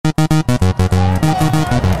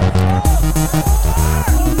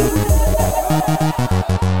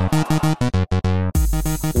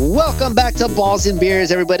What's up, balls and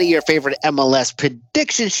beers, everybody? Your favorite MLS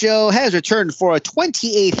prediction show has returned for a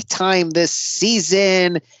 28th time this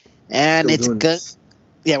season, and it's good.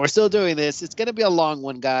 Yeah, we're still doing this. It's gonna be a long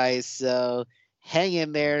one, guys. So hang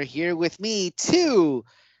in there. Here with me to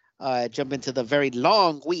jump into the very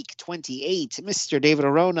long week 28, Mr. David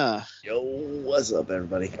Arona. Yo, what's up,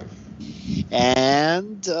 everybody?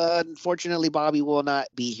 And unfortunately, Bobby will not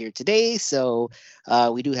be here today, so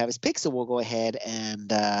we do have his picks. So we'll go ahead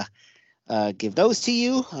and give those to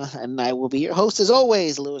you, and I will be your host as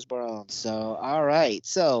always, Lewis Brown. So, all right.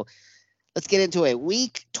 So let's get into a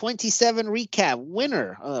week 27 recap.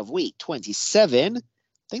 Winner of week 27. I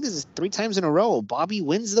think this is 3 times in a row. Bobby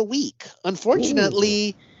wins the week.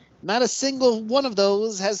 Unfortunately, not a single one of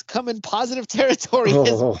those has come in positive territory.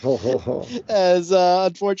 As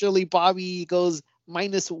unfortunately, Bobby goes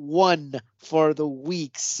 -1 for the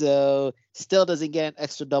week. So still doesn't get an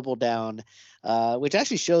extra double down. Which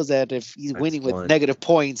actually shows that if he's winning with negative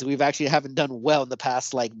points, we've actually haven't done well in the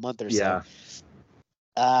past month or so.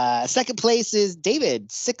 Yeah. Second place is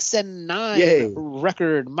David, 6-9. Yay.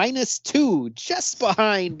 Record -2, just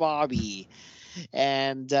behind Bobby.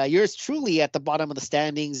 And yours truly at the bottom of the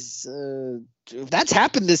standings. That's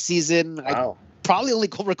happened this season. Wow. I probably only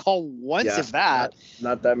recall once, if that.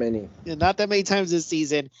 Not that many. Not that many times this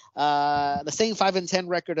season. The same 5-10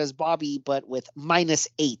 record as Bobby, but with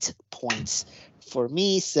 -8 points for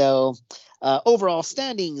me. So overall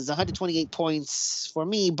standings, 128 points for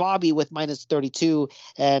me. Bobby with -32,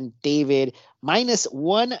 and David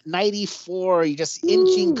 -194. You're just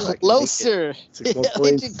inching closer.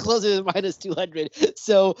 Inching closer to -200.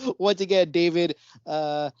 So once again, David,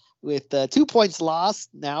 with 2 points lost,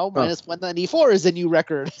 now -194 is the new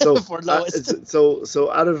record for lowest.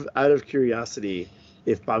 So out of curiosity,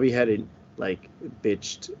 if Bobby hadn't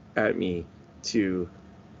bitched at me to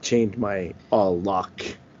change my lock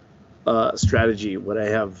strategy, would I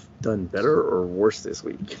have done better or worse this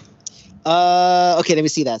week? Okay, let me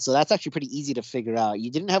see that. So that's actually pretty easy to figure out.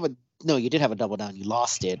 You did have a double down. You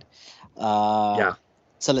lost it. Yeah.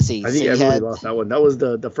 So let's see. I think everybody lost that one. That was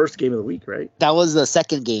the first game of the week, right? That was the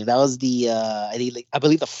second game. That was the I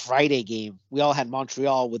believe the Friday game. We all had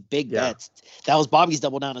Montreal with big bets. That was Bobby's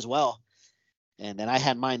double down as well. And then I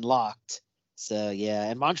had mine locked. So yeah,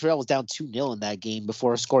 and Montreal was down 2-0 in that game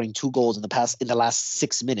before scoring 2 goals in the last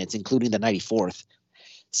 6 minutes, including the 94th.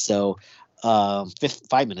 So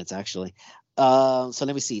 5 minutes actually. So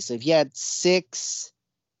let me see. So if you had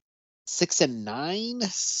 6-9,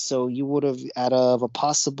 so you would have, out of a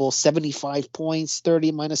possible 75 points,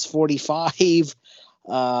 30 minus 45,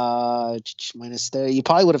 minus 30, you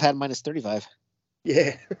probably would have had -35.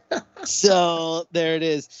 Yeah. So there it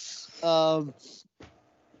is.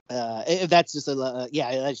 If that's just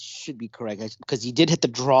that should be correct, because you did hit the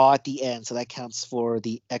draw at the end, so that counts for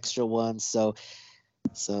the extra one. So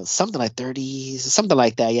something like 30, something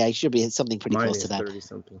like that. Yeah, it should be something pretty close to that. 30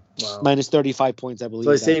 something. Wow. -35 points, I believe.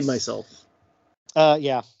 So I saved myself.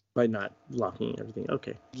 Yeah. By not locking everything.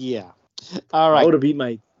 Okay. Yeah. All right. I would have beat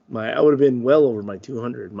I would have been well over my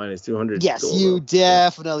 200, -200. Yes, you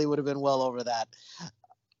definitely would have been well over that.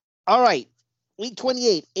 All right. Week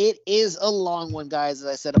 28. It is a long one, guys. As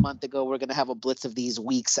I said a month ago, we're going to have a blitz of these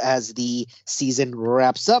weeks as the season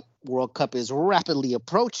wraps up. World Cup is rapidly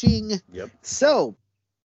approaching. Yep. So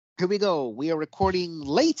here we go. We are recording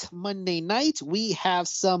late Monday night. We have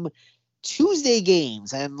some Tuesday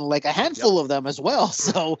games and a handful of them as well.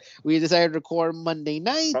 So we decided to record Monday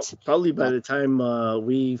night. Probably by the time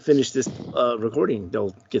we finish this recording,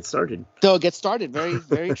 they'll get started. Very,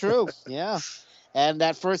 very true. Yeah. And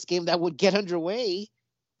that first game that would get underway,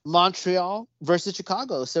 Montreal versus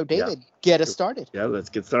Chicago. So, David, get us started. Yeah, let's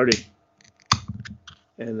get started.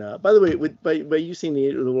 And by the way, by you seeing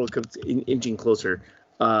the World Cup inching closer,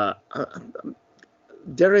 dare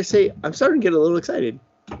I say, I'm starting to get a little excited.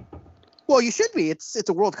 Well, you should be. It's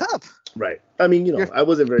a World Cup. Right. I mean, I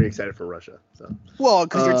wasn't very excited for Russia. So. Well,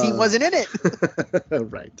 because your team wasn't in it.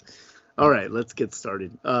 Right. All right, let's get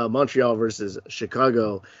started. Montreal versus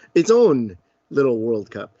Chicago. Its own little World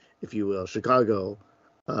Cup, if you will. Chicago,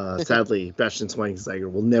 sadly, Bastian Schweinsteiger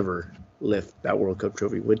will never lift that World Cup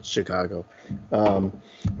trophy with Chicago.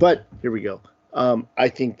 But here we go. I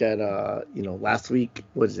think that, last week,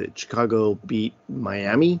 Chicago beat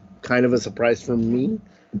Miami. Kind of a surprise for me.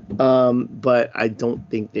 But I don't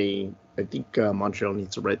think I think Montreal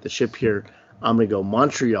needs to right the ship here. I'm going to go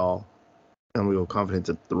Montreal, and we go confidence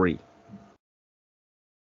of 3.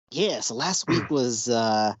 Yeah, so last week was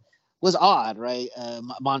was odd, right?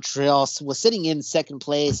 Montreal was sitting in second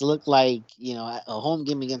place. It looked like, a home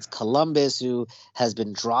game against Columbus, who has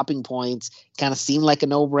been dropping points. Kind of seemed like a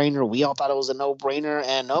no-brainer. We all thought it was a no-brainer,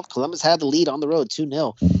 and nope, Columbus had the lead on the road,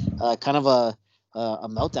 2-0. Kind of a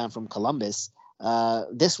meltdown from Columbus.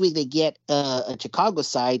 This week they get a Chicago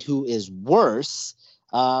side who is worse,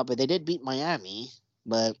 but they did beat Miami,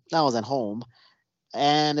 but that was at home,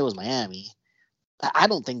 and it was Miami. I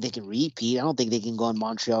don't think they can repeat. I don't think they can go in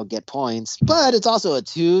Montreal, get points, but it's also a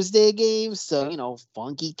Tuesday game. So,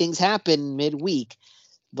 funky things happen midweek,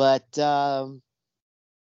 but I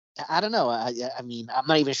don't know. I mean, I'm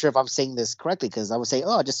not even sure if I'm saying this correctly, because I would say,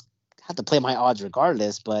 I just have to play my odds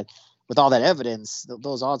regardless. But with all that evidence,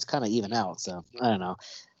 those odds kind of even out. So I don't know.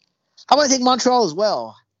 I want to take Montreal as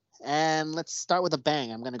well. And let's start with a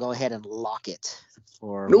bang. I'm going to go ahead and lock it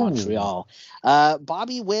for Montreal.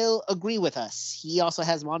 Bobby will agree with us. He also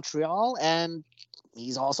has Montreal, and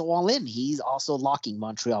he's also all in. He's also locking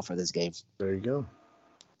Montreal for this game. There you go.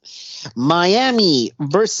 Miami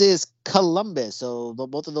versus Columbus. So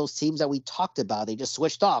both of those teams that we talked about, they just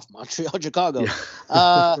switched off. Montreal, Chicago.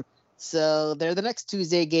 Yeah. So they're the next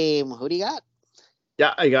Tuesday game. Who do you got?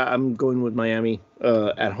 Yeah, I'm going with Miami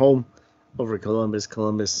at home over Columbus.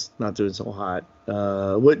 Columbus not doing so hot.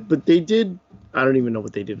 But they did. I don't even know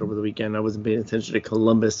what they did over the weekend. I wasn't paying attention to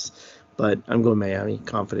Columbus, but I'm going Miami.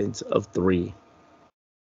 Confidence of 3.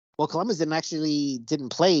 Well, Columbus didn't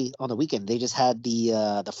play on the weekend. They just had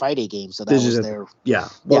the Friday game, so that was their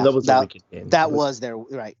that was their weekend game. That was their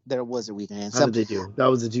right. There was a weekend. How did they do? That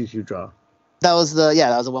was a 2-2 draw. That was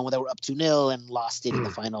the one where they were up 2-0 and lost it in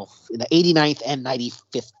the final, in the 89th and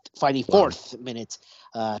 94th minute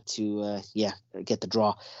to get the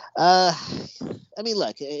draw. I mean,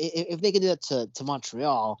 look, if they could do that to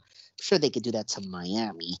Montreal, I'm sure they could do that to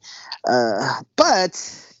Miami. But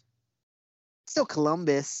still,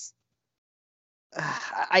 Columbus,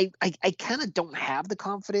 I kind of don't have the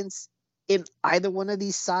confidence in either one of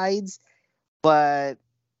these sides, but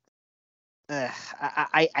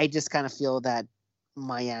I just kind of feel that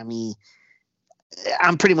Miami,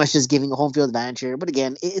 I'm pretty much just giving a home field advantage here. But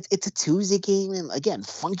again, it's a Tuesday game, and again,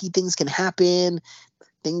 funky things can happen,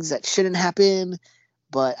 things that shouldn't happen.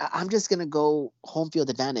 But I'm just going to go home field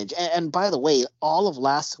advantage. And by the way, all of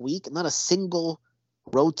last week, not a single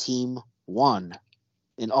road team won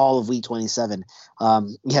in all of week 27.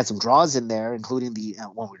 We had some draws in there, including the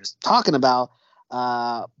one we were just talking about,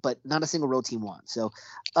 but not a single road team won. So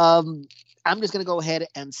I'm just going to go ahead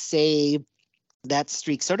and say that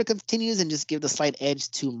streak sort of continues and just give the slight edge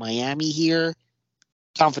to Miami here.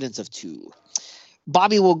 Confidence of 2.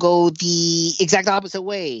 Bobby will go the exact opposite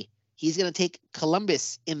way. He's going to take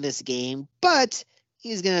Columbus in this game, but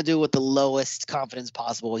he's going to do it with the lowest confidence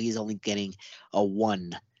possible. He's only getting a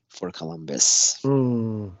 1 for Columbus.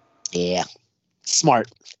 Yeah.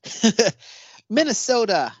 Smart.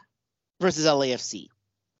 Minnesota versus LAFC.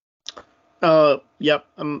 Yep.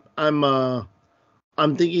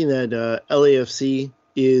 I'm thinking that LAFC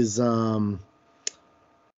is kind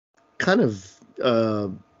of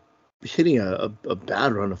hitting a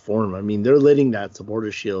bad run of form. I mean, they're letting that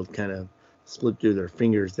supporter shield kind of slip through their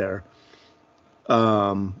fingers there.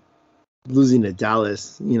 Losing to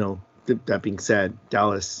Dallas, that being said,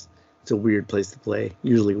 Dallas, it's a weird place to play.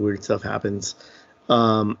 Usually weird stuff happens.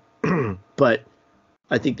 But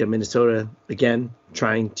I think that Minnesota, again,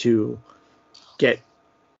 trying to get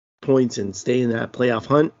points and stay in that playoff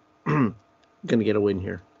hunt, going to get a win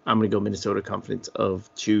here. I'm going to go Minnesota, confidence of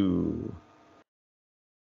 2.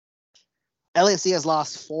 LAFC has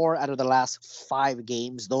lost 4 out of the last 5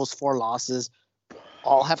 games. Those 4 losses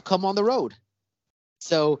all have come on the road.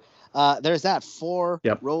 So there's that. 4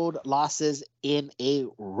 road losses in a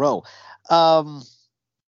row.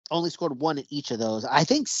 Only scored 1 in each of those. I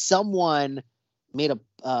think someone made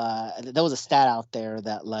there was a stat out there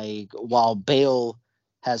that, like, while Bale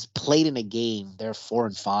has played in a game, they're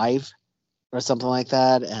 4-5 or something like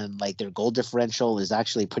that, and like their goal differential is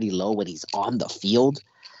actually pretty low when he's on the field.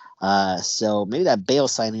 So maybe that Bale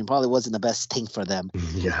signing probably wasn't the best thing for them.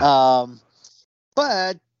 Yeah.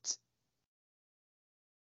 But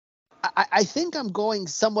I think I'm going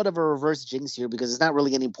somewhat of a reverse jinx here, because there's not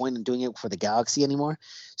really any point in doing it for the Galaxy anymore.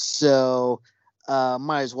 So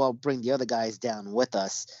might as well bring the other guys down with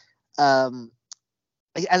us. As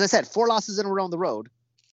I said, 4 losses in a row on the road.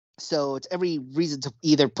 So it's every reason to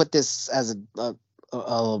either put this as a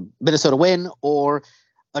Minnesota win or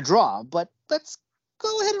a draw. But let's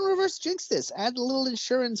go ahead and reverse jinx this. Add a little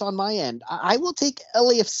insurance on my end. I will take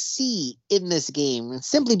LAFC in this game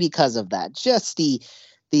simply because of that. Just the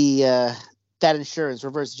that insurance,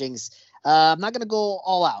 reverse jinx. I'm not going to go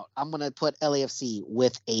all out. I'm going to put LAFC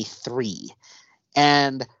with a 3.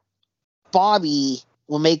 And Bobby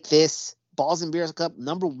will make this Balls and Beers Cup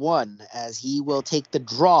number 1, as he will take the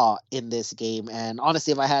draw in this game. And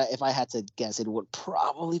honestly, if I had to guess, it would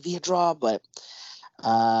probably be a draw. But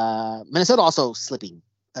Minnesota also slipping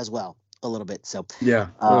as well a little bit. So yeah,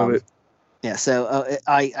 a little bit. Yeah. So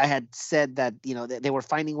I had said that they were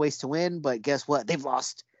finding ways to win, but guess what? They've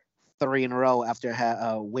lost 3 in a row after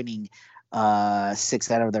winning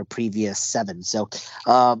 6 out of their previous 7. So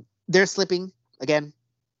they're slipping again.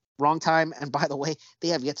 Wrong time. And by the way, they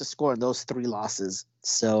have yet to score in those 3 losses.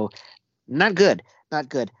 So not good. Not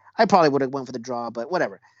good. I probably would have went for the draw, but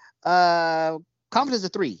whatever. Confidence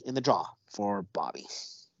of 3 in the draw for Bobby.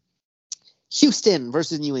 Houston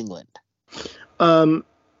versus New England.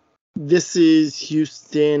 This is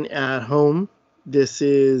Houston at home. This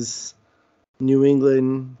is New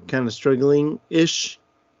England kind of struggling-ish.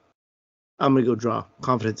 I'm going to go draw.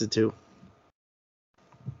 Confidence of 2.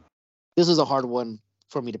 This was a hard one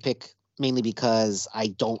for me to pick, mainly because I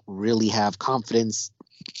don't really have confidence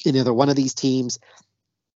in either one of these teams.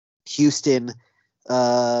 Houston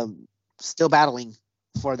still battling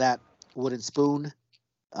for that wooden spoon.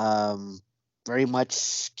 Very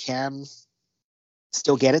much can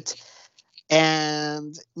still get it.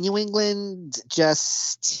 And New England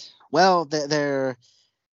just, well, they're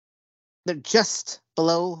just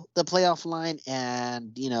below the playoff line,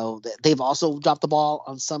 and they've also dropped the ball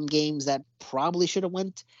on some games that probably should have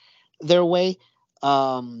went their way.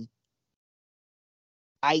 I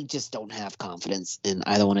just don't have confidence in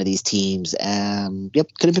either one of these teams, and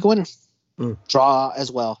couldn't pick a winner. Draw as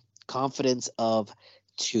well. Confidence of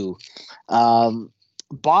 2.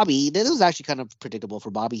 Bobby, this was actually kind of predictable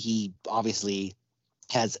for Bobby. He obviously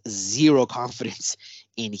has 0 confidence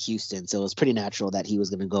in Houston, so it's pretty natural that he was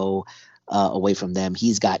going to go away from them.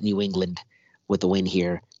 He's got New England with the win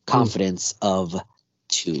here. Confidence of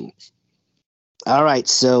 2. All right,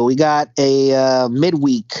 so we got a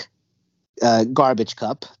midweek garbage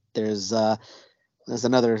cup. There's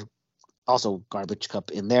another also garbage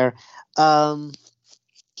cup in there.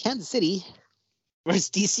 Kansas City versus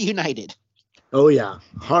DC United. Oh yeah,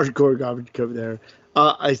 hardcore garbage cup there.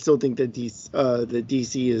 I still think that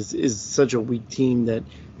DC is such a weak team that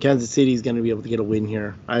Kansas City is going to be able to get a win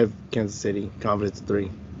here. I have Kansas City, confidence 3.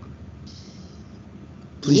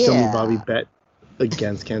 Please tell me Bobby bet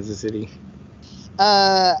against Kansas City.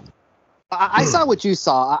 I saw what you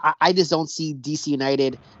saw. I just don't see DC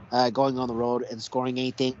United going on the road and scoring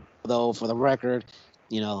anything. Although for the record,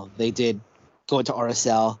 they did go into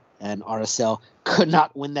RSL, and RSL could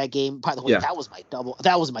not win that game. By the way, that was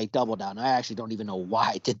my double down. I actually don't even know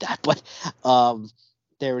why I did that, but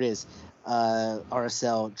there it is.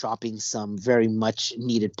 RSL dropping some very much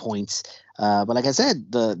needed points. But like I said,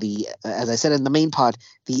 as I said in the main pod,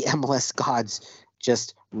 the MLS gods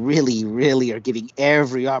just really, really are giving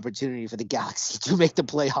every opportunity for the Galaxy to make the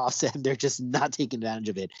playoffs, and they're just not taking advantage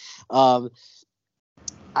of it.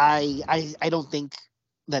 I don't think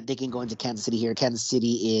that they can go into Kansas City here. Kansas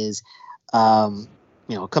City is,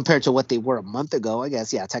 compared to what they were a month ago, I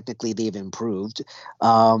guess, technically they've improved.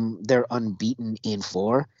 They're unbeaten in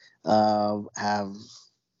 4, have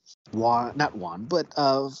not won, but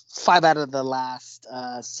 5 out of the last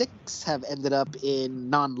 6 have ended up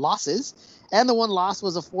in non-losses. And the one loss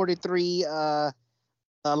was a 4-3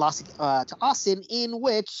 loss to Austin, in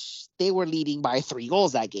which they were leading by 3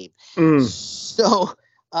 goals that game. So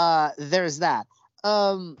there's that.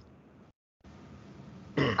 I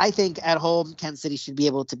think at home, Kansas City should be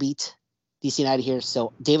able to beat DC United here.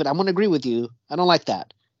 So, David, I'm going to agree with you. I don't like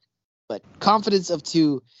that. But confidence of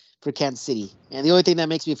 2 for Kansas City. And the only thing that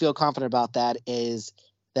makes me feel confident about that is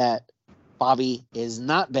that Bobby is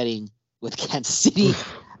not betting with Kansas City.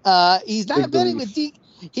 He's not betting with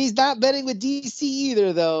DC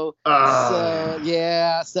either, though.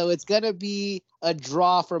 So it's gonna be a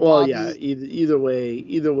draw for Bobby. Well, yeah. Either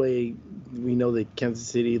way, we know that Kansas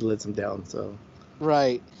City lets him down. So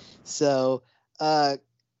right. So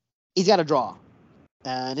he's got a draw,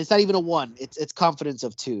 and it's not even a 1. It's confidence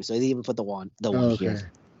of 2. So he didn't even put the one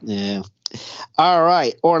here. Yeah. All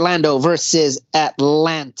right. Orlando versus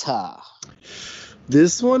Atlanta.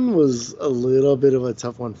 This one was a little bit of a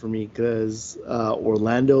tough one for me because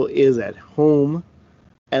Orlando is at home.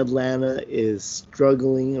 Atlanta is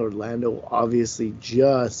struggling. Orlando obviously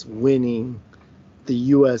just winning the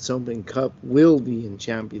U.S. Open Cup, will be in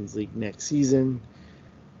Champions League next season.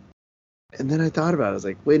 And then I thought about it. I was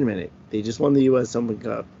like, wait a minute. They just won the U.S. Open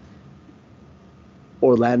Cup.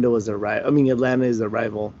 Orlando is their rival. I mean, Atlanta is their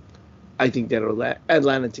rival. I think that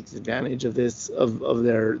Atlanta takes advantage of this, of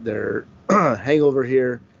their hangover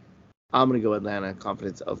here. I'm going to go Atlanta,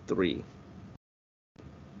 confidence of 3.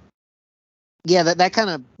 Yeah, that kind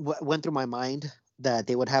of went through my mind that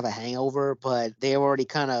they would have a hangover, but they already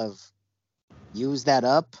kind of used that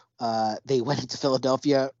up. They went into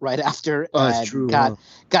Philadelphia right after Oh, that's and true, huh?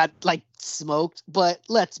 got like smoked. But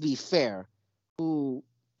let's be fair, who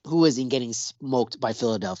isn't getting smoked by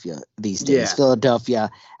Philadelphia these days? Yeah.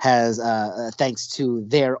 Philadelphia has, thanks to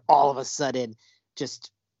their all of a sudden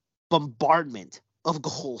just bombardment of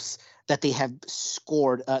goals that they have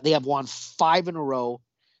scored. They have won 5 in a row.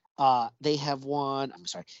 They have won. I'm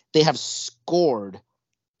sorry. They have scored.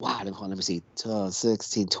 Wow, let me see.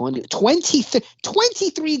 16, 20,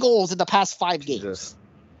 23 goals in the past 5 games. Jesus.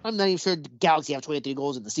 I'm not even sure the Galaxy have 23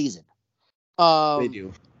 goals in the season. They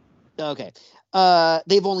do. Okay.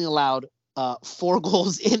 They've only allowed 4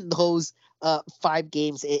 goals in those 5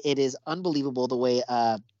 games. It is unbelievable the way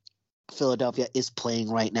Philadelphia is playing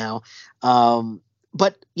right now.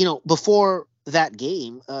 But, before that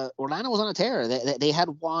game, Orlando was on a tear. They had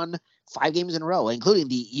won 5 games in a row, including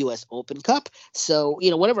the U.S. Open Cup. So,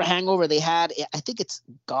 whatever hangover they had, I think it's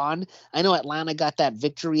gone. I know Atlanta got that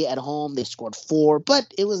victory at home. They scored 4,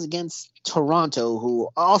 but it was against Toronto, who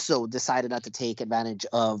also decided not to take advantage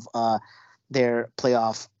of their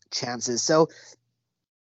playoff chances. So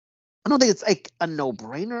I don't think it's like a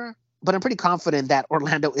no-brainer, but I'm pretty confident that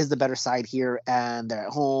Orlando is the better side here, and they're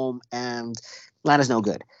at home, and Atlanta's no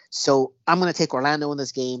good. So I'm going to take Orlando in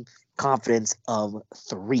this game, confidence of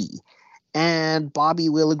 3. And Bobby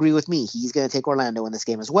will agree with me. He's going to take Orlando in this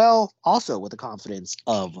game as well, also with a confidence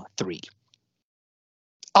of 3.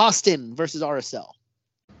 Austin versus RSL.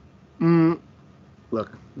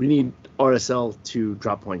 Look, we need RSL to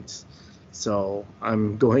drop points. So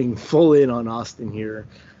I'm going full in on Austin here.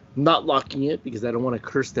 I'm not locking it because I don't want to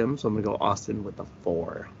curse them. So I'm going to go Austin with a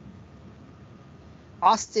 4.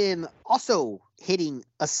 Austin also hitting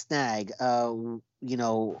a snag.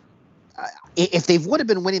 If they would have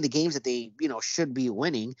been winning the games that they, should be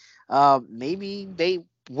winning, maybe they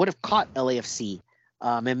would have caught LAFC.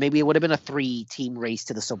 And maybe it would have been a 3-team race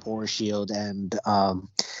to the Sapporo Shield.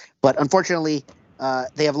 But unfortunately,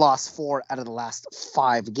 they have lost 4 out of the last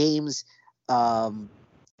 5 games.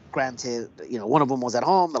 Granted, one of them was at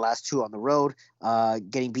home, the last 2 on the road,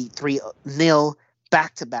 getting beat 3-0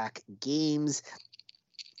 back-to-back games.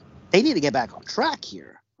 They need to get back on track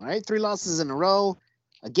here, right? 3 losses in a row.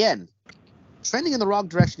 Again, trending in the wrong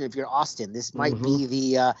direction. If you're Austin, this might be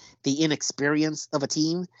the inexperience of a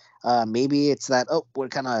team. Maybe it's that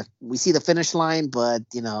we see the finish line, but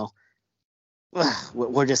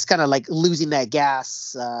we're just kind of like losing that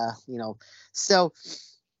gas. So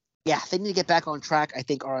yeah, they need to get back on track. I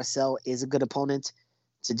think RSL is a good opponent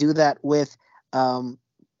to do that with,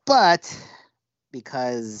 but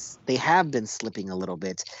because they have been slipping a little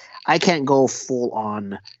bit, I can't go full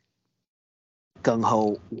on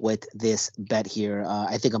gung-ho with this bet here.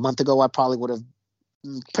 I think a month ago I probably would have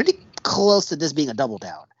pretty close to this being a double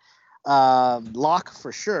down. Lock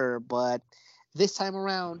for sure, but this time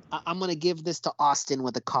around, I'm going to give this to Austin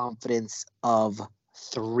with a confidence of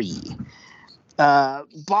 3.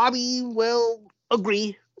 Bobby will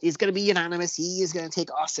agree. He's going to be unanimous. He is going to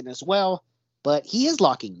take Austin as well, but he is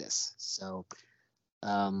locking this. So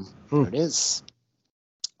there it is.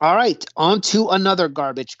 All right, on to another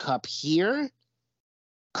garbage cup here.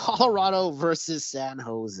 Colorado versus San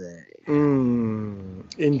Jose.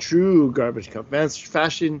 In true garbage cup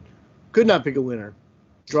fashion, could not pick a winner.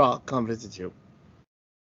 Draw, confidence of 2.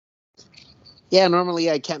 Yeah, normally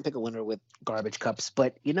I can't pick a winner with garbage cups,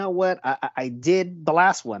 but you know what? I did the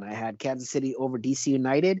last one. I had Kansas City over DC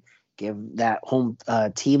United, give that home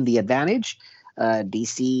team the advantage.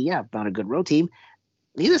 DC, not a good road team.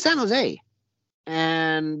 Neither San Jose.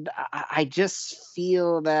 And I just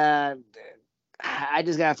feel that I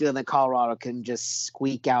just got a feeling that Colorado can just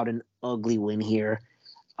squeak out an ugly win here.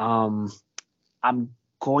 I'm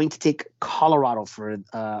going to take Colorado for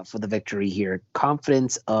the victory here.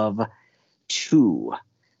 Confidence of 2.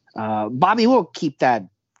 Bobby will keep that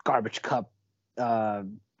garbage cup,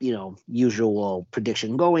 usual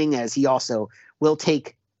prediction going, as he also will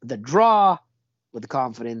take the draw with the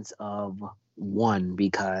confidence of 1,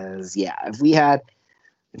 because if we had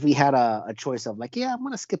a choice of like, I'm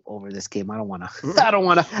going to skip over this game. I don't want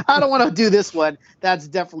to do this one. That's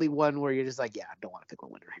definitely one where you're just like, I don't want to pick a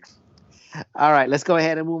winner here. All right, let's go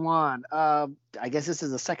ahead and move on. I guess this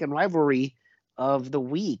is the second rivalry of the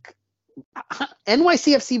week.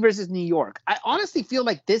 NYCFC versus New York. I honestly feel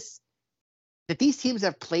like these teams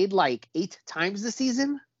have played like 8 times this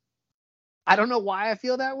season. I don't know why I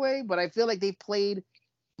feel that way, but I feel like they've played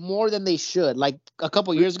more than they should. Like a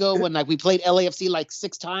couple years ago when like we played LAFC like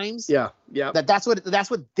 6 times. Yeah. That's what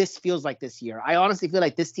this feels like this year. I honestly feel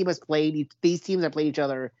like these teams have played each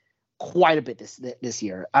other quite a bit this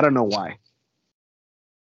year. I don't know why.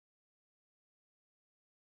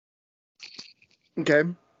 Okay.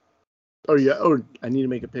 Oh yeah. Oh, I need to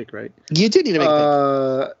make a pick, right? You do need to make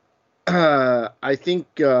a pick. I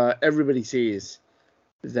think everybody sees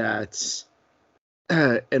that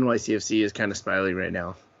NYCFC is kind of spiraling right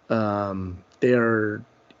now. They are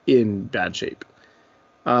in bad shape.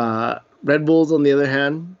 Red Bulls, on the other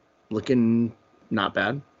hand, looking not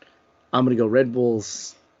bad. I'm going to go Red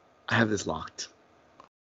Bulls. I have this locked.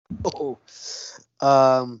 Oh.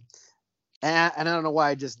 And I don't know why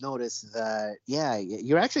I just noticed that, yeah,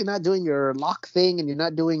 you're actually not doing your lock thing and you're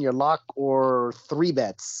not doing your lock or 3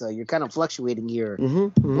 bets. So you're kind of fluctuating here,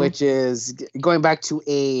 which is going back to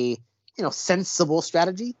a, sensible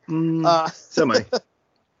strategy. Semi.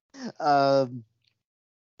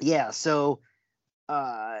 Yeah, so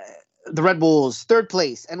the Red Bulls, 3rd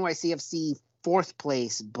place, NYCFC, 4th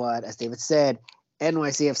place. But as David said,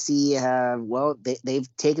 NYCFC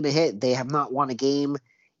they've taken a hit. They have not won a game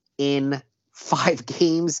in 5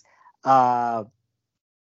 games, and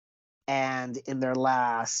in their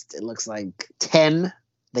last, it looks like 10,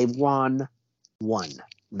 they've won 1.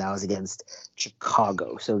 That was against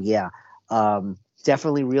Chicago. So yeah,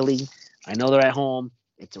 definitely really. I know they're at home.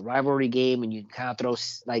 It's a rivalry game, and you can kind of throw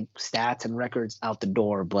like stats and records out the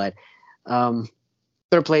door. But 3rd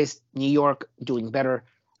place, New York, doing better.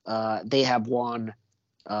 They have won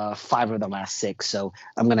 5 of the last 6. So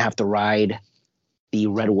I'm gonna have to ride the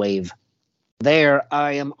red wave. There,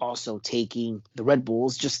 I am also taking the Red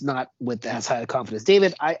Bulls, just not with as high a confidence.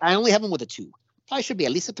 David, I only have them with a 2. Probably should be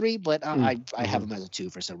at least a 3, but I have them as a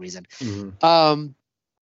 2 for some reason.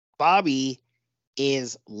 Bobby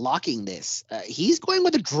is locking this. He's going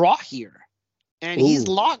with a draw here, and he's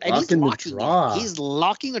locking the draw. He's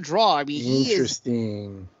locking a draw. I mean, interesting. He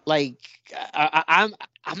is, like, I'm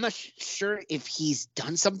not sure if he's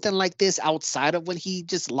done something like this outside of when he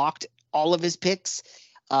just locked all of his picks.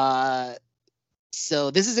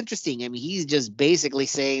 So this is interesting. I mean, he's just basically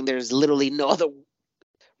saying there's literally no other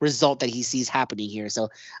result that he sees happening here. So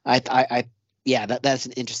that's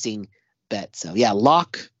an interesting bet. So yeah,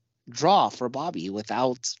 lock draw for Bobby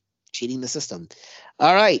without cheating the system.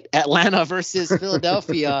 All right, Atlanta versus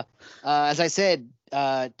Philadelphia. As I said,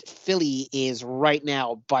 Philly is right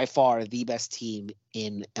now by far the best team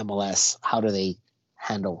in MLS. How do they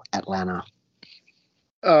handle Atlanta?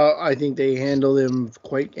 I think they handle them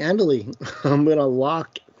quite handily. I'm going to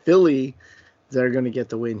lock Philly. They're going to get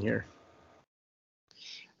the win here.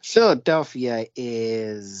 Philadelphia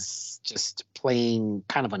is just playing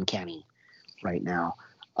kind of uncanny right now.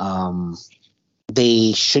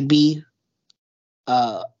 They should be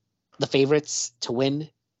the favorites to win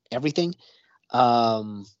everything. I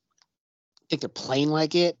think they're playing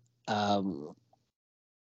like it. I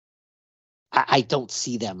don't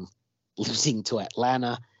see them losing to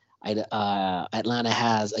Atlanta. Atlanta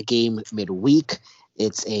has a game midweek.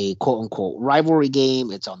 It's a quote-unquote rivalry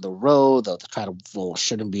game. It's on the road. The travel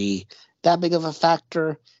shouldn't be that big of a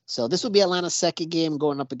factor. So this will be Atlanta's 2nd game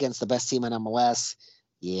going up against the best team in MLS.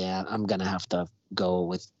 Yeah, I'm going to have to go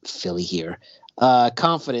with Philly here.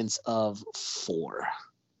 Confidence of 4.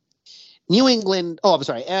 New England. Oh, I'm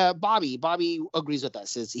sorry. Bobby agrees with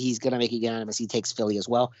us. He's going to make it unanimous. He takes Philly as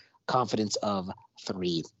well. Confidence of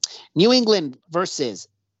 3. New England versus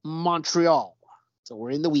Montreal. So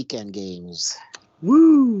we're in the weekend games.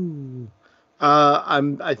 Woo!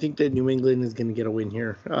 I think that New England is going to get a win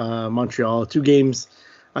here. Montreal, 2 games.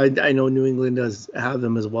 I know New England does have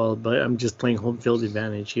them as well, but I'm just playing home field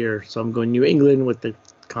advantage here. So I'm going New England with the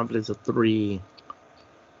confidence of 3.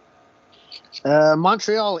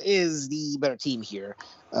 Montreal is the better team here.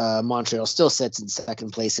 Montreal still sits in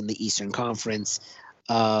 2nd place in the Eastern Conference.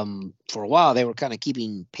 For a while, they were kind of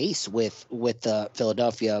keeping pace with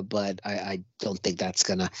Philadelphia, but I don't think that's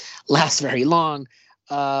going to last very long.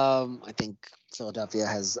 I think Philadelphia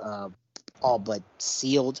has all but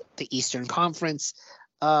sealed the Eastern Conference.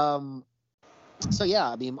 So, yeah,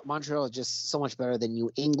 I mean, Montreal is just so much better than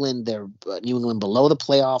New England. They're New England below the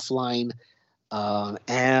playoff line.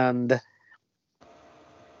 And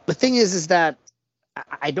the thing is that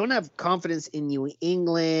I don't have confidence in New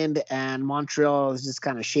England, and Montreal is just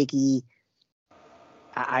kind of shaky.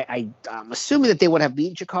 I'm assuming that they would have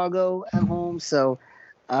beaten Chicago at home. So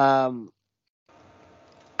I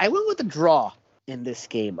went with a draw in this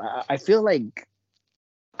game. I feel like,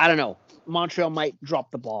 I don't know, Montreal might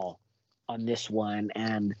drop the ball on this one.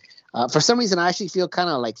 And for some reason, I actually feel kind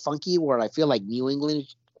of like funky where I feel like New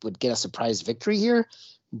England would get a surprise victory here,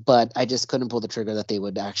 but I just couldn't pull the trigger that they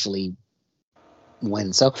would actually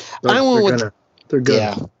win. So I went with they're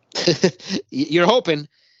gonna. Yeah. You're hoping.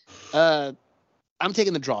 I'm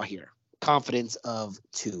taking the draw here. Confidence of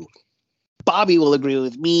 2. Bobby will agree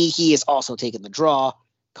with me. He is also taking the draw.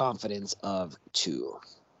 Confidence of 2.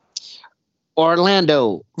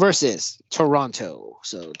 Orlando versus Toronto.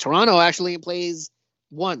 So Toronto actually plays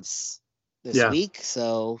once this week.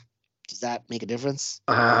 So does that make a difference?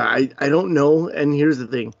 I don't know. And here's the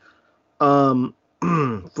thing. For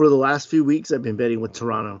the last few weeks, I've been betting with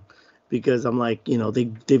Toronto because I'm like,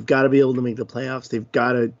 they've got to be able to make the playoffs. They've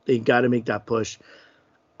got to make that push.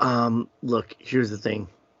 Look, here's the thing.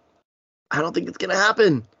 I don't think it's gonna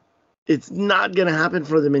happen. It's not gonna happen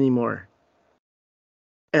for them anymore.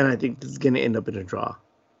 And I think this is gonna end up in a draw.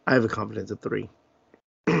 I have a confidence of 3.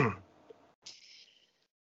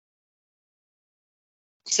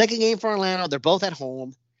 Second game for Orlando. They're both at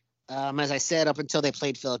home. As I said, up until they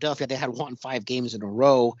played Philadelphia, they had won 5 games in a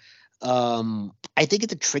row. I think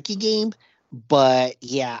it's a tricky game, but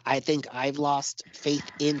yeah, I think I've lost faith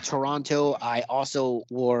in Toronto. I also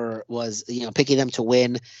was picking them to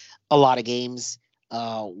win a lot of games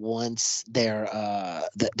once their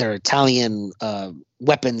Italian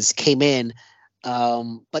weapons came in,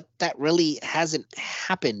 but that really hasn't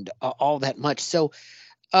happened all that much. So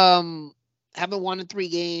haven't won in 3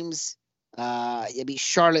 games. You beat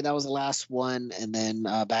Charlotte, that was the last one, and then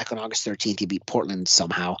back on August 13th, you beat Portland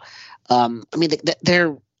somehow. I mean,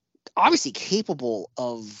 they're obviously capable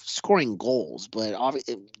of scoring goals, but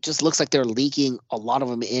it just looks like they're leaking a lot of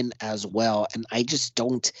them in as well, and I just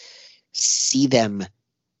don't see them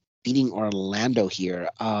beating Orlando here.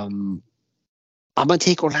 I'm gonna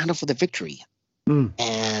take Orlando for the victory,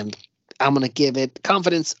 and I'm gonna give it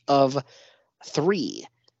confidence of 3.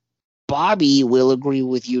 Bobby will agree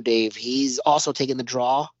with you, Dave. He's also taking the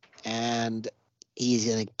draw, and he's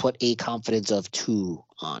going to put a confidence of 2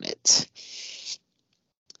 on it.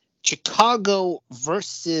 Chicago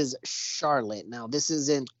versus Charlotte. Now, this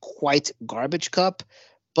isn't quite garbage cup,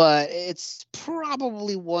 but it's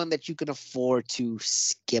probably one that you can afford to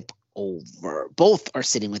skip over. Both are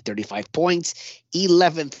sitting with 35 points,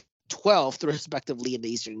 11th, 12th, respectively, in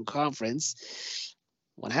the Eastern Conference.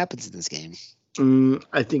 What happens in this game?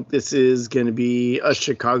 I think this is going to be a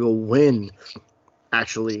Chicago win.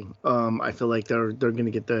 Actually, I feel like they're going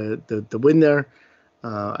to get the win there.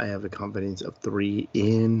 I have a confidence of 3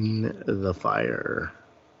 in the Fire.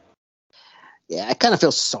 Yeah, I kind of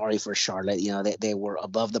feel sorry for Charlotte. They were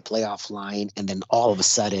above the playoff line, and then all of a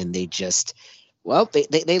sudden they just,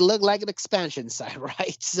 they look like an expansion side,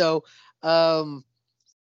 right? So,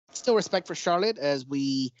 still respect for Charlotte, as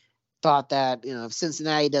we thought that if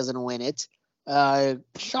Cincinnati doesn't win it,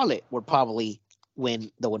 Charlotte would probably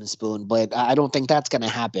win the wooden spoon, but I don't think that's going to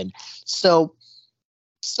happen. So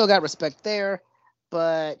still got respect there,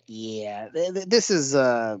 but yeah, this is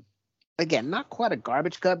again, not quite a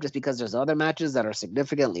garbage cup just because there's other matches that are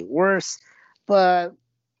significantly worse, but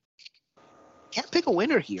can't pick a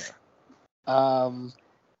winner here.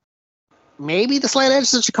 Maybe the slight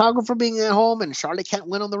edge to Chicago for being at home, and Charlotte can't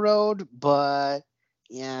win on the road, but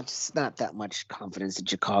yeah, just not that much confidence in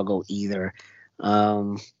Chicago either.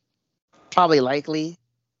 Probably likely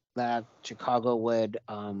that Chicago would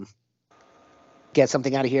get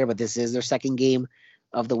something out of here, but this is their second game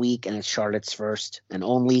of the week, and it's Charlotte's first and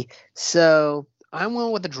only. So I'm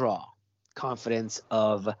going with the draw. Confidence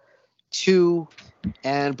of 2,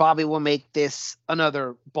 and Bobby will make this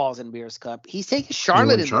another Balls and Beers Cup. He's taking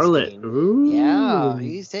Charlotte in this game. Ooh. Yeah,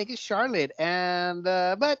 he's taking Charlotte, and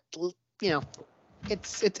but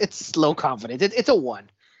it's low confidence. It's a 1,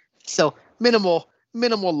 so minimal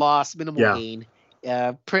loss, minimal gain.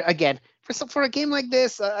 Again, for a game like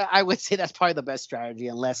this, I would say that's probably the best strategy,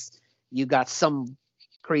 unless you got some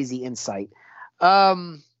crazy insight.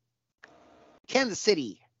 Kansas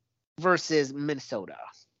City versus Minnesota.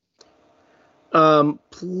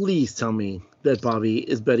 Please tell me that Bobby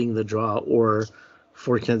is betting the draw or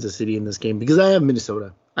for Kansas City in this game, because I have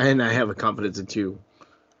Minnesota and I have a confidence in 2.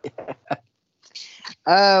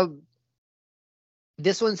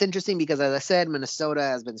 This one's interesting because, as I said, Minnesota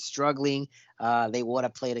has been struggling. They would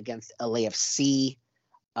have played against LAFC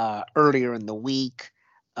earlier in the week.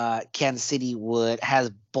 Kansas City has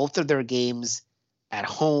both of their games at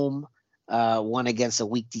home. One against a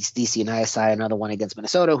weak DC United side, another one against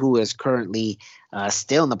Minnesota, who is currently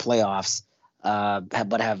still in the playoffs,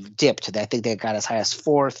 but have dipped. I think they got as high as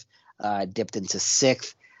 4th, dipped into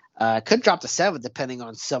 6th. Could drop to 7th depending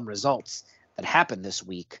on some results that happened this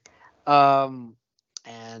week.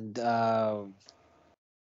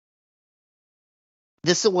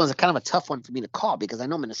 this was kind of a tough one for me to call because I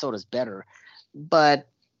know Minnesota's better, but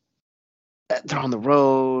they're on the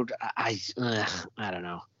road. I don't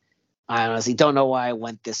know. I honestly don't know why I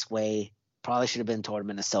went this way. Probably should have been toward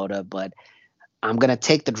Minnesota, but I'm going to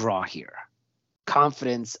take the draw here.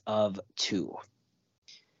 Confidence of 2.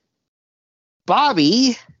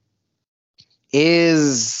 Bobby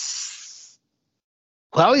is,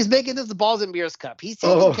 well, he's making this the Balls and Beers Cup. He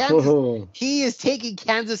is taking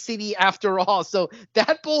Kansas City after all. So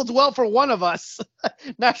that bodes well for one of us.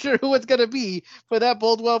 Not sure who it's going to be, but that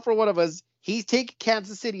bodes well for one of us. He's taking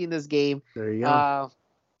Kansas City in this game. There you go.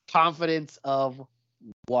 Confidence of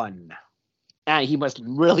 1. And he must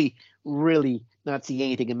really, really not see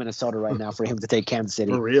anything in Minnesota right now for him to take Kansas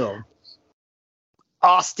City. For real.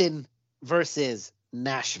 Austin versus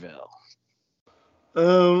Nashville.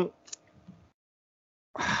 I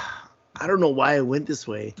don't know why I went this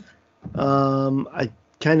way. I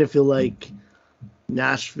kind of feel like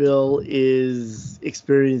Nashville is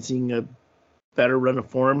experiencing a better run of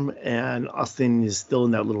form, and Austin is still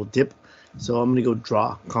in that little dip. So I'm going to go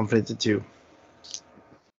draw. Confidence of 2.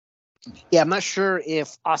 Yeah, I'm not sure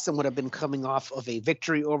if Austin would have been coming off of a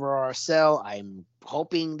victory over RSL. I'm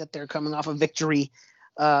hoping that they're coming off a victory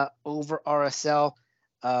over RSL.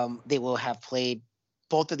 They will have played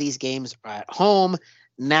both of these games at home.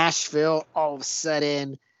 Nashville, all of a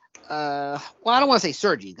sudden, I don't want to say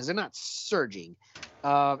surging because they're not surging.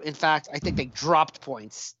 In fact, I think they dropped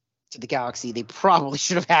points to the Galaxy. They probably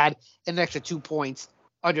should have had an extra 2 points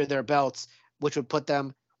under their belts, which would put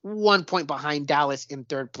them 1 point behind Dallas in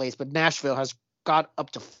 3rd place. But Nashville has got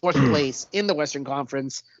up to 4th place in the Western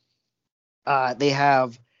Conference. They're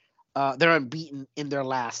unbeaten in their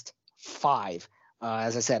last 5.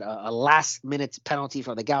 As I said, a last-minute penalty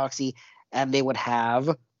for the Galaxy, and they would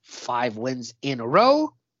have 5 wins in a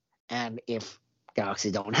row. And if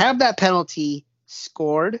Galaxy don't have that penalty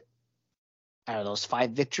scored out of those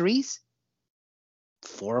 5 victories,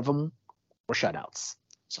 4 of them were shutouts.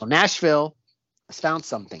 So Nashville has found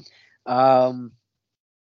something. I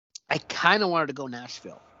kind of wanted to go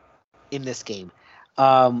Nashville in this game.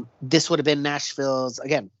 This would have been Nashville's,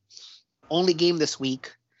 again, only game this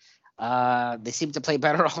week. They seem to play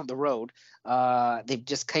better on the road. They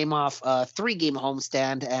just came off a 3-game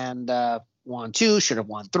homestand and won 2, should have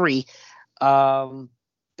won 3. They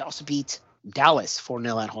also beat Dallas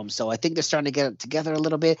 4-0 at home. So I think they're starting to get it together a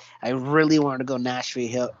little bit. I really wanted to go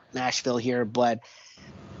Nashville here, but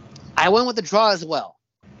I went with the draw as well.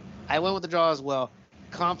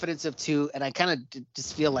 Confidence of 2, and I kind of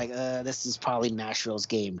just feel like this is probably Nashville's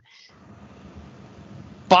game.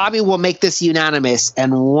 Bobby will make this unanimous,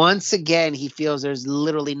 and once again, he feels there's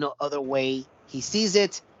literally no other way he sees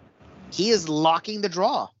it. He is locking the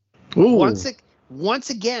draw. Ooh. Once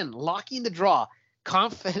again, locking the draw.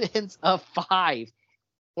 Confidence of 5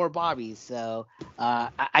 for Bobby. So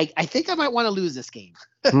I think I might want to lose this game.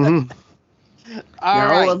 Mm-hmm. All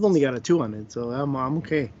right. I've only got a 2 on it, so I'm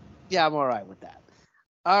okay. Yeah, I'm all right with that.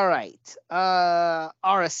 All right.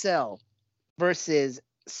 RSL versus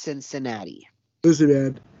Cincinnati. Listen,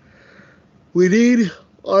 man. We need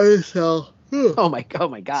RSL. Oh my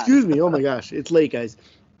God. Excuse me. Oh my gosh. It's late, guys.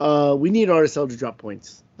 We need RSL to drop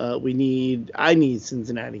points. I need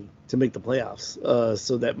Cincinnati to make the playoffs,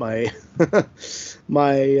 so that my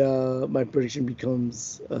my prediction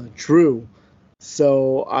becomes true.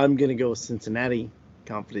 So I'm gonna go Cincinnati.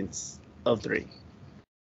 Confidence of 3.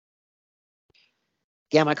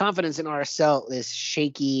 Yeah, my confidence in RSL is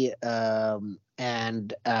shaky,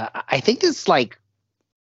 and I think it's like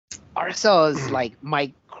RSL is like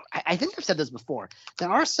my. I think I've said this before. That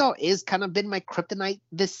RSL is kind of been my kryptonite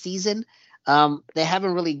this season. They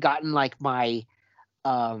haven't really gotten like my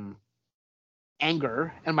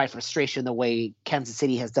anger and my frustration the way Kansas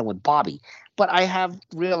City has done with Bobby. But I have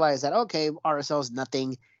realized that, okay, RSL is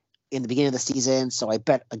nothing in the beginning of the season, so I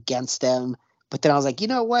bet against them. But then I was like, you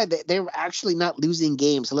know what? They're actually not losing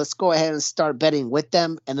games, so let's go ahead and start betting with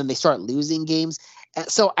them. And then they start losing games. And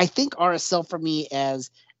so I think RSL for me has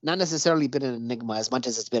not necessarily been an enigma as much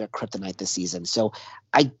as it's been a kryptonite this season. So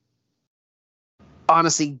I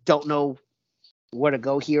honestly don't know where to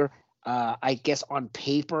go here. I guess on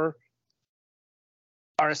paper,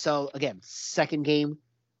 RSL, again, 2nd game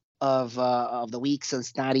of the week.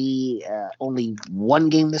 Cincinnati, only 1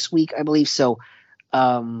 game this week, I believe. So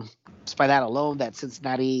just by that alone, that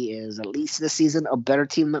Cincinnati is, at least this season, a better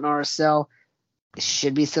team than RSL. It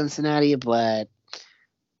should be Cincinnati, but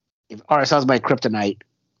if RSL is my kryptonite,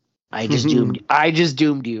 I just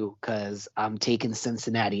doomed you because I'm taking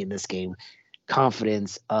Cincinnati in this game.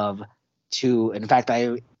 Confidence of 2. In fact,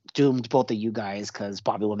 I doomed both of you guys because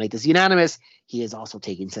Bobby will make this unanimous. He is also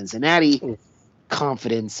taking Cincinnati.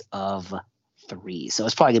 confidence of 3. So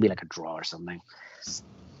it's probably gonna be like a draw or something.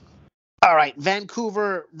 All right,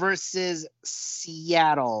 Vancouver versus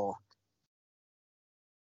Seattle.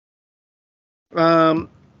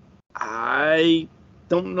 I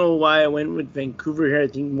don't know why I went with Vancouver here. I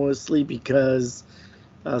think mostly because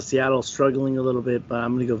Seattle's struggling a little bit, but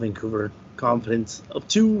I'm going to go Vancouver. Confidence of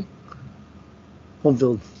 2. Home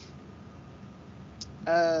field.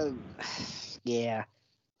 Yeah.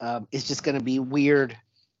 It's just going to be weird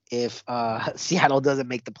if Seattle doesn't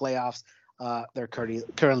make the playoffs. They're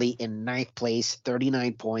currently in 9th place,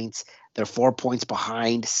 39 points. They're 4 points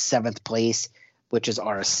behind 7th place, which is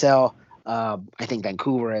RSL. I think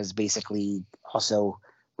Vancouver has basically also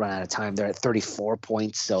run out of time. They're at 34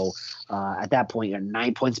 points. So at that point, you're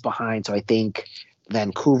 9 points behind. So I think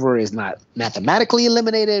Vancouver is not mathematically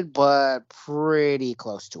eliminated, but pretty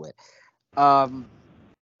close to it.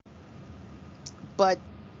 But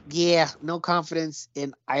yeah, no confidence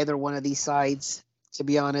in either one of these sides, to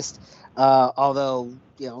be honest. Although,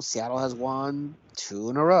 Seattle has won 2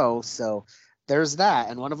 in a row. So there's that.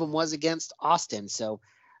 And one of them was against Austin. So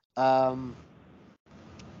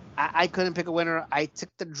I couldn't pick a winner. I took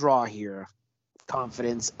the draw here.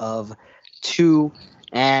 Confidence of 2.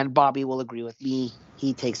 And Bobby will agree with me.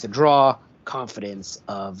 He takes the draw. Confidence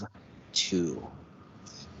of 2.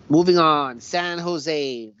 Moving on, San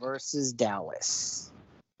Jose versus Dallas.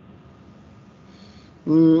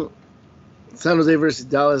 San Jose versus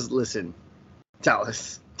Dallas. Listen,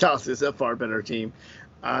 Dallas is a far better team.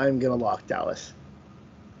 I'm going to lock Dallas.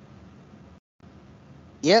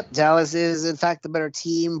 Yep, Dallas is, in fact, the better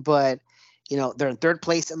team, but, they're in 3rd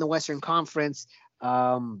place in the Western Conference.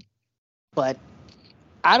 But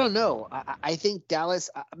I don't know. I think Dallas,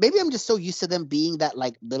 maybe I'm just so used to them being that,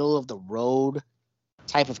 like, middle of the road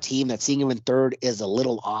type of team that seeing them in 3rd is a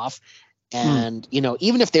little off. And,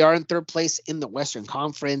 even if they are in 3rd place in the Western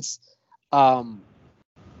Conference, and,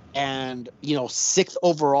 6th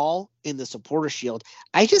overall in the Supporter Shield,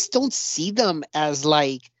 I just don't see them as,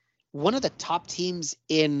 like, one of the top teams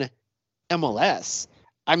in MLS.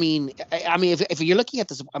 I mean, if you're looking at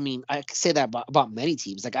this, I mean, I can say that about many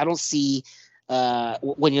teams. Like, I don't see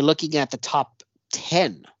when you're looking at the top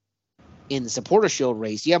 10 in the Supporter Shield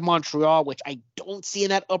race, you have Montreal, which I don't see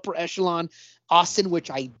in that upper echelon. Austin, which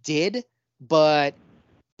I did, but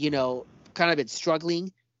kind of been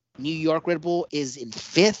struggling. New York Red Bull is in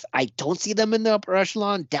 5th. I don't see them in the upper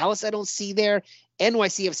echelon. Dallas, I don't see there.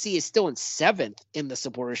 NYCFC is still in 7th in the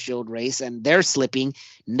Supporter Shield race, and they're slipping.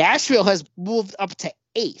 Nashville has moved up to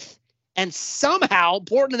 8th, and somehow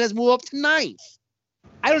Portland has moved up to 9th.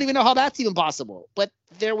 I don't even know how that's even possible, but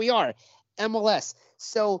there we are. MLS.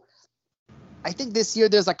 So I think this year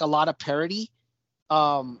there's like a lot of parity,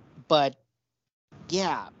 but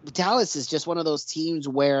yeah, Dallas is just one of those teams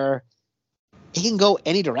where it can go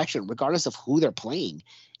any direction, regardless of who they're playing.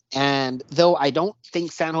 And though I don't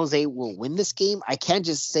think San Jose will win this game, I can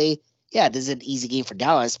just say, yeah, this is an easy game for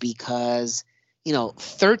Dallas because,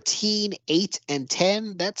 13, 8, and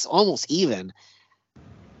 10, that's almost even.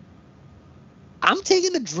 I'm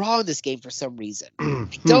taking the draw in this game for some reason. I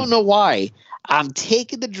don't know why. I'm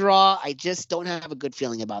taking the draw. I just don't have a good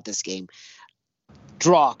feeling about this game.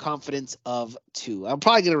 Draw, confidence of 2. I'm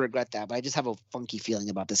probably going to regret that, but I just have a funky feeling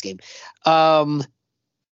about this game. Bobby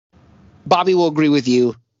will agree with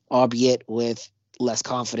you, albeit with less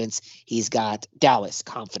confidence. He's got Dallas,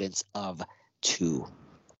 confidence of 2.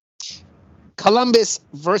 Columbus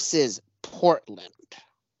versus Portland.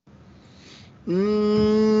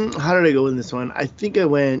 How did I go in this one? I think I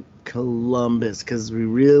went Columbus because we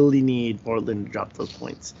really need Portland to drop those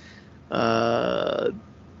points.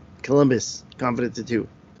 Columbus, confidence of 2.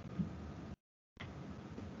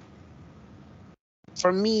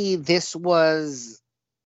 For me, this was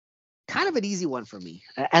kind of an easy one for me.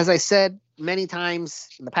 As I said many times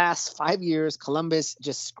in the past 5 years, Columbus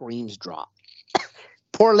just screams draw.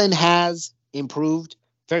 Portland has improved,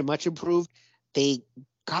 very much improved. They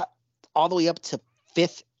got all the way up to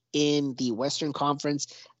 5th in the Western Conference.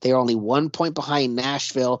 They're only 1 point behind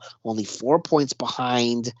Nashville, only 4 points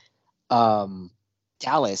behind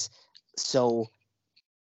Dallas. So,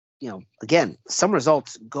 again, some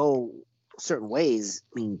results go certain ways.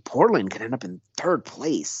 I mean, Portland could end up in 3rd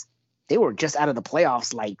place. They were just out of the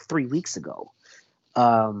playoffs like 3 weeks ago.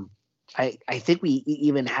 I think we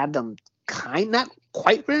even had them not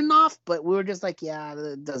quite written off, but we were just like, yeah,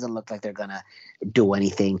 it doesn't look like they're gonna do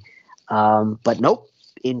anything. But nope,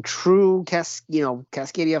 in true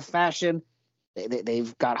Cascadia fashion,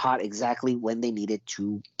 they've got hot exactly when they needed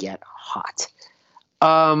to get hot.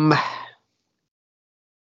 But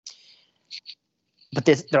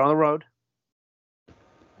they're on the road.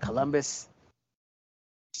 Columbus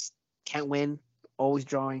can't win. Always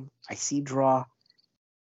drawing. I see draw.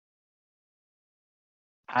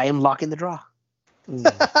 I am locking the draw.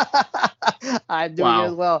 I'm doing it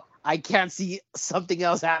as well. I can't see something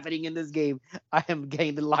else happening in this game. I am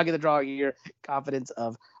getting the lock of the draw here. Confidence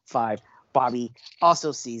of 5. Bobby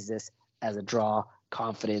also sees this as a draw.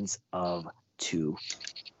 Confidence of 2.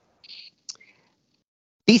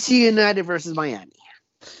 DC United versus Miami.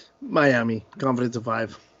 Miami. Confidence of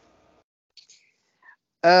 5.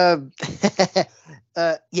 Yeah,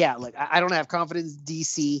 look, I don't have confidence in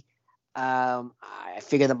DC. I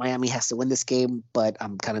figure that Miami has to win this game, but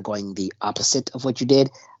I'm kind of going the opposite of what you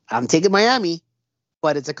did. I'm taking Miami,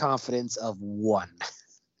 but it's a confidence of 1.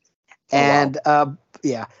 And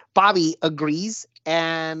yeah, Bobby agrees,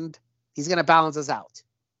 and he's going to balance us out.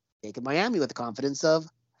 Taking Miami with a confidence of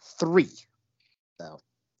 3. So,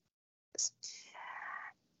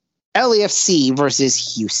 LAFC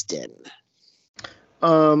versus Houston.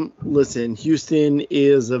 Listen, Houston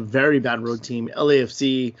is a very bad road team.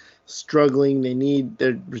 LAFC struggling. They need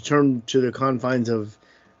their return to the confines of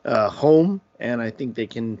home, and I think they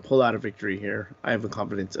can pull out a victory here. I have a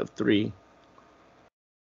confidence of 3.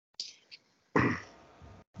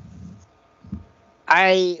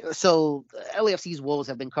 So LAFC's woes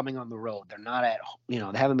have been coming on the road. They're not at, they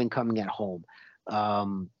haven't been coming at home.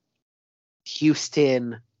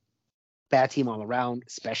 Houston, bad team all around,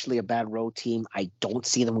 especially a bad road team. I don't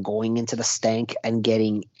see them going into the stank and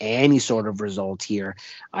getting any sort of result here.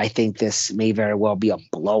 I think this may very well be a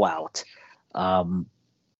blowout.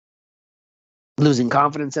 Losing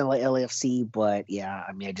confidence in LAFC, but yeah,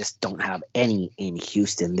 I mean, I just don't have any in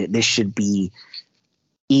Houston. This should be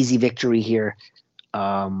easy victory here.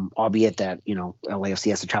 Albeit that, LAFC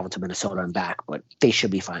has to travel to Minnesota and back, but they should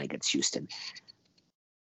be fine against Houston.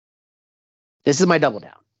 This is my double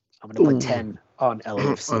down. I'm going to put 10 on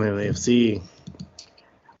LAFC. On LAFC.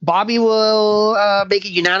 Bobby will make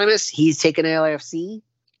it unanimous. He's taking LAFC.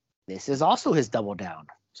 This is also his double down.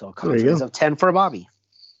 So a confidence of 10 for Bobby.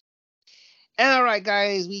 All right,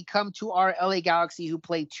 guys, we come to our LA Galaxy, who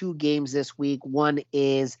play 2 games this week. One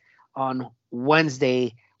is on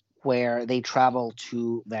Wednesday, where they travel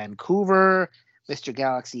to Vancouver. Mr.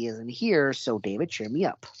 Galaxy isn't here, so David, cheer me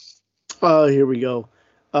up. Here we go.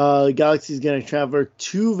 Galaxy is going to travel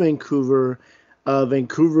to Vancouver.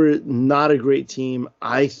 Vancouver, not a great team.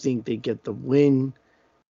 I think they get the win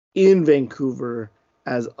in Vancouver.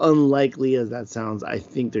 As unlikely as that sounds, I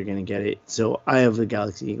think they're going to get it. So I have the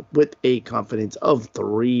Galaxy with a confidence of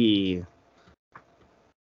 3.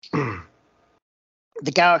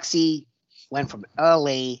 The Galaxy went from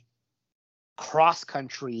LA cross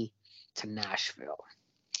country to Nashville.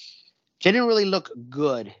 Didn't really look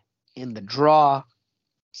good in the draw.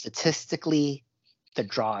 Statistically, the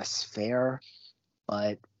draw is fair,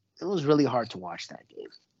 but it was really hard to watch that game.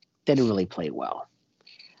 Didn't really play well.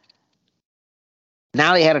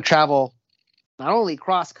 Now they had to travel not only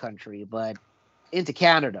cross country, but into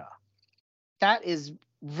Canada. That is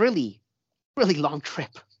really, really long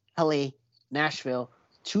trip. LA, Nashville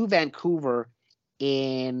to Vancouver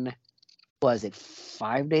in,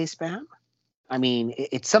 5-day span? I mean,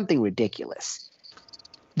 it's something ridiculous.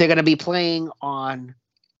 They're going to be playing on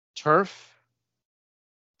turf.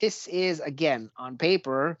 This is, again, on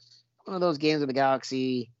paper, one of those games where the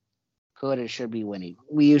Galaxy could and should be winning.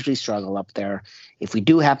 We usually struggle up there. If we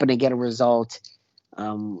do happen to get a result,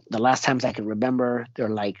 the last times I can remember, they're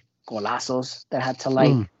like golazos that had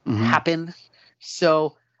to happen.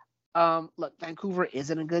 So, look, Vancouver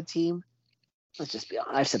isn't a good team. Let's just be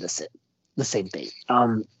honest. I've said the same thing.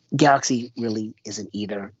 Galaxy really isn't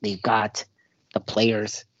either. They've got the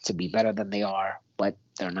players to be better than they are, but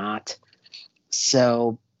they're not.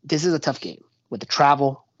 So this is a tough game with the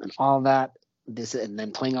travel and all that. And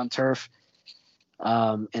then playing on turf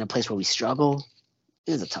in a place where we struggle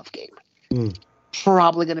is a tough game.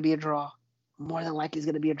 Probably going to be a draw. More than likely, it's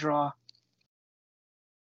going to be a draw.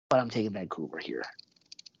 But I'm taking Vancouver here.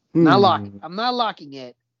 I'm not locking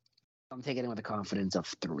it. I'm taking it with a confidence of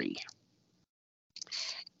 3.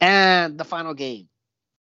 And the final game.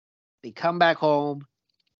 They come back home.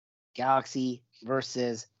 Galaxy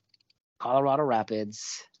versus Colorado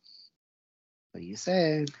Rapids. What do you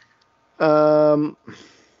say?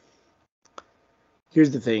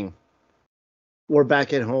 Here's the thing. We're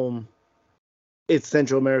back at home. It's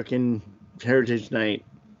Central American Heritage Night.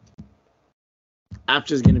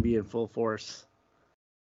 APCHA is going to be in full force.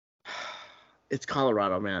 It's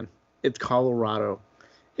Colorado, man. It's Colorado.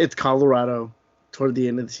 It's Colorado toward the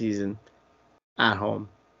end of the season at home.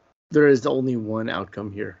 There is only one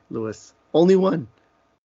outcome here, Lewis. Only one.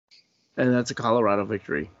 And that's a Colorado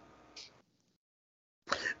victory.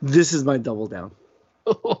 This is my double down.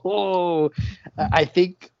 Oh, I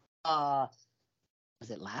think was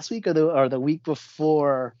it last week or the week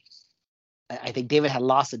before? I think David had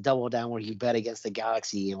lost a double down where he bet against the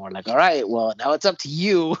Galaxy, and we're like, all right, well, now it's up to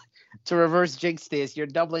you to reverse jinx this. You're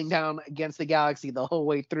doubling down against the Galaxy the whole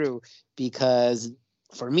way through, because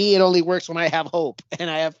for me, it only works when I have hope, and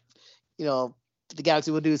I have, the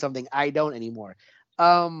Galaxy will do something. I don't anymore.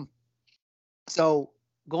 So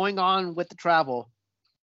going on with the travel,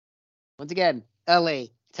 once again, LA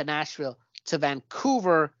to Nashville to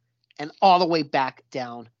Vancouver, and all the way back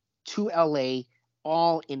down to LA,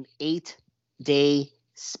 all in 8-day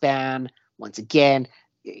span. Once again,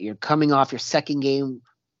 you're coming off your second game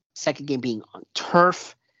being on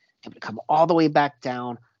turf, and we come all the way back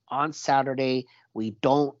down on Saturday. We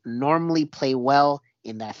don't normally play well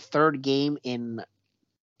in that third game in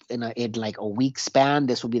like a week span.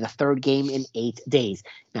 This will be the third game in 8 days.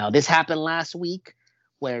 Now, this happened last week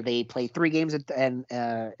where they played 3 games in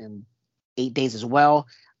 8 days as well.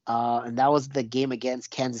 And that was the game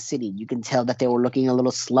against Kansas City. You can tell that they were looking a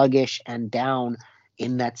little sluggish and down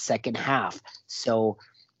in that second half. So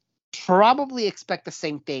probably expect the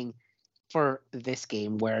same thing for this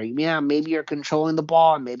game where, maybe you're controlling the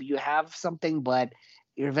ball and maybe you have something, but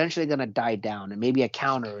you're eventually going to die down, and maybe a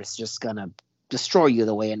counter is just going to destroy you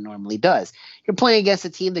the way it normally does. You're playing against a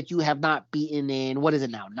team that you have not beaten in, what is it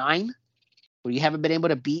now, 9? Where you haven't been able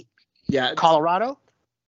to beat Colorado?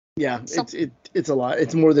 Yeah, it's a lot.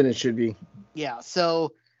 It's more than it should be. Yeah,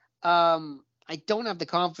 so I don't have the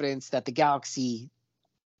confidence that the Galaxy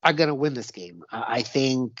are going to win this game. I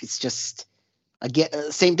think it's just, again,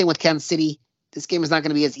 same thing with Kansas City. This game is not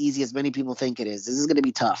going to be as easy as many people think it is. This is going to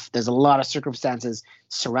be tough. There's a lot of circumstances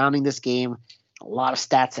surrounding this game, a lot of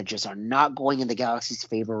stats that just are not going in the Galaxy's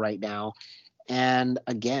favor right now. And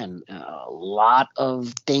again, a lot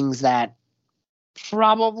of things that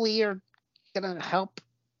probably are going to help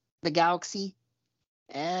the Galaxy,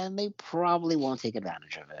 and they probably won't take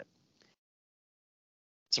advantage of it.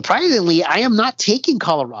 Surprisingly, I am not taking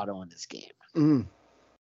Colorado in this game. Mm.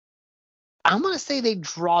 I'm going to say they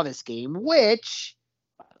draw this game, which,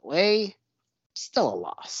 by the way, still a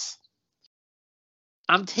loss.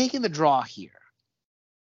 I'm taking the draw here.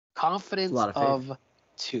 Confidence of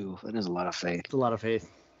 2. That is a lot of faith. It's a lot of faith.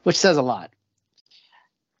 Which says a lot.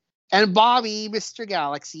 And Bobby, Mr.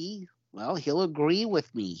 Galaxy, well, he'll agree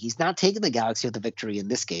with me. He's not taking the Galaxy with the victory in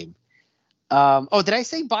this game. Did I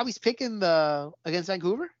say Bobby's picking against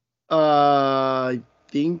Vancouver? I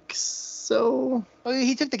think so. Oh,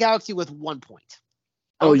 he took the Galaxy with 1 point.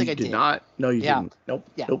 You did not? No, you didn't. Nope.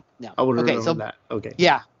 Yeah. Nope. No. I would have remembered that. Okay.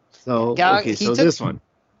 Yeah. So, this one.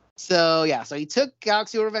 So he took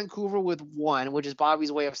Galaxy over Vancouver with 1, which is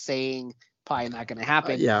Bobby's way of saying probably not going to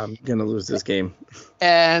happen. I'm going to lose this game.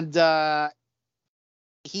 And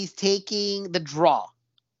he's taking the draw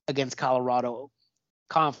against Colorado.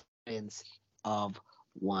 Confidence of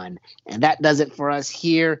 1. And that does it for us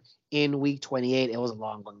here in week 28. It was a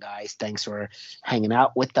long one, guys. Thanks for hanging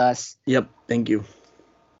out with us. Yep. Thank you.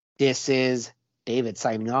 This is David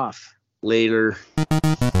signing off. Later.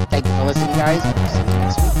 Thank you for listening, guys. See you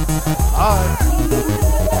next week. Bye.